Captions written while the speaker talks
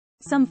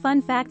Some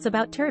fun facts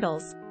about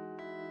turtles.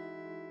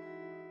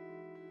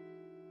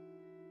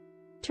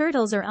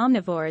 Turtles are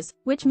omnivores,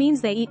 which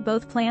means they eat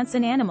both plants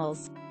and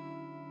animals.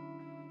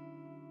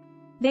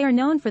 They are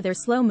known for their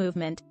slow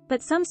movement,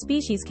 but some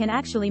species can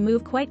actually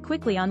move quite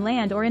quickly on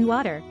land or in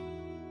water.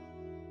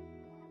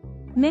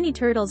 Many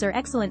turtles are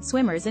excellent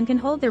swimmers and can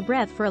hold their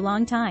breath for a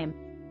long time.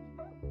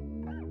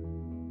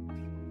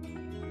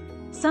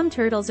 Some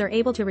turtles are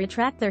able to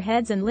retract their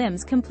heads and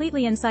limbs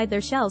completely inside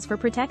their shells for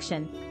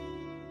protection.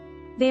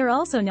 They are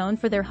also known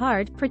for their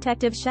hard,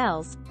 protective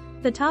shells.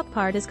 The top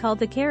part is called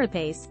the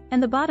carapace,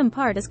 and the bottom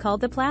part is called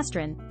the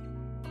plastron.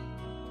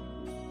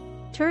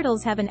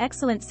 Turtles have an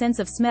excellent sense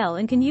of smell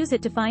and can use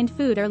it to find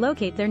food or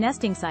locate their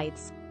nesting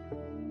sites.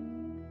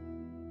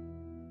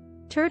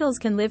 Turtles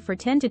can live for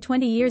 10 to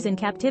 20 years in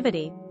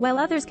captivity, while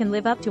others can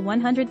live up to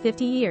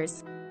 150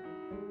 years.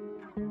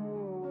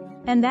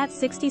 And that's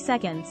 60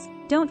 seconds.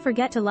 Don't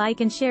forget to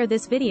like and share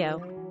this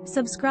video.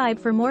 Subscribe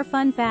for more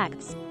fun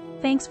facts.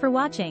 Thanks for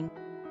watching.